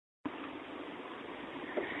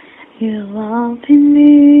You open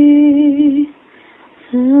me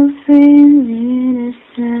to friends in the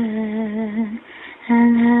sun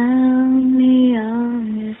and help me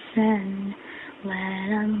understand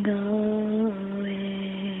where I'm going.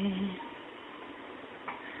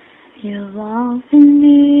 You open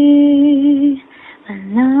me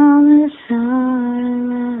when I'm all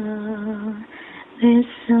alone with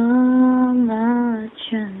so much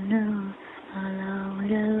unknown along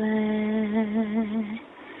the way.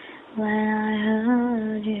 When I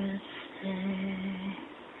heard you say,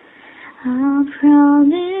 I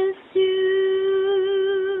promise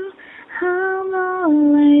you I'm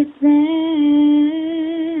always there.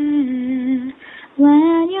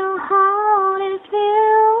 When your heart is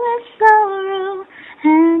filled with sorrow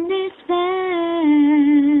and despair,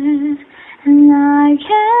 and I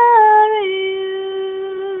carry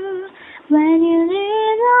you when you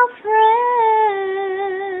need a friend.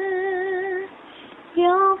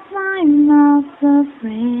 You'll find lots of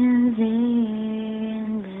friends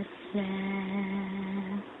in the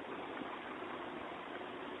sand.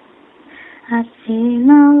 I see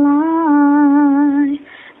my life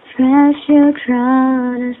flash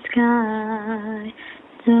across the sky.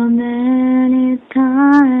 So many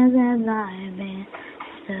times have I been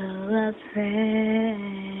so afraid.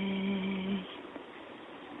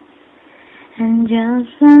 And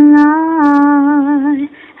just when I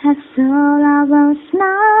have thought I lost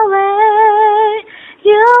my way,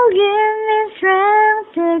 you give me strength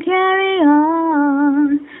to carry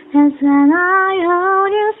on. That's when I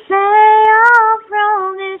heard you say, I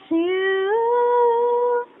promise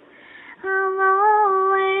you I'm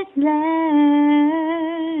always there.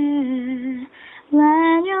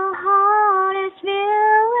 When your heart is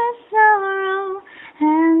filled with sorrow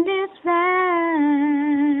and despair,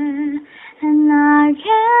 and I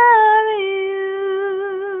carry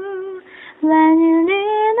you when you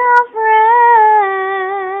need a friend.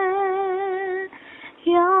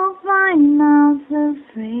 You'll find lots of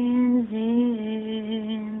friends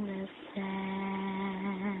in the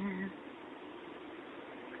sand.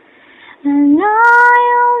 And I